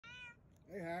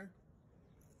Hey, Harry.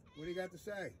 What do you got to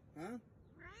say? Huh?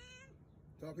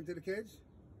 Talking to the kids?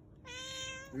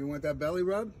 You want that belly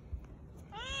rub?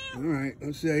 All right,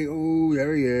 let's say, oh,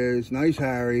 there he is. Nice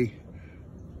Harry.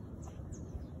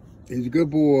 He's a good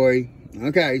boy.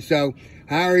 Okay, so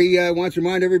Harry wants to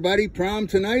remind everybody, prom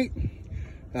tonight.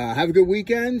 Have a good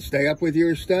weekend. Stay up with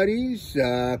your studies.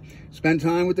 Spend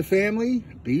time with the family.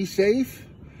 Be safe.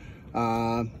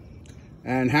 And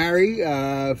Harry,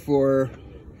 for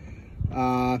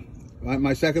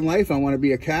my second life, I want to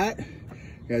be a cat.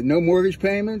 Got no mortgage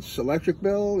payments, electric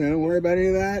bill. Don't worry about any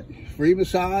of that. Free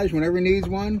massage whenever he needs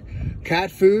one. Cat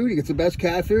food. He gets the best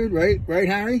cat food, right? Right,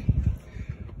 Harry?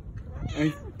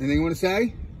 Anything you want to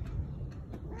say?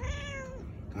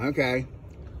 Okay.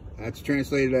 That's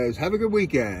translated as, have a good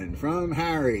weekend from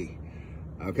Harry.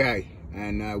 Okay.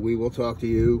 And we will talk to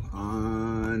you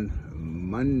on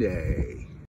Monday.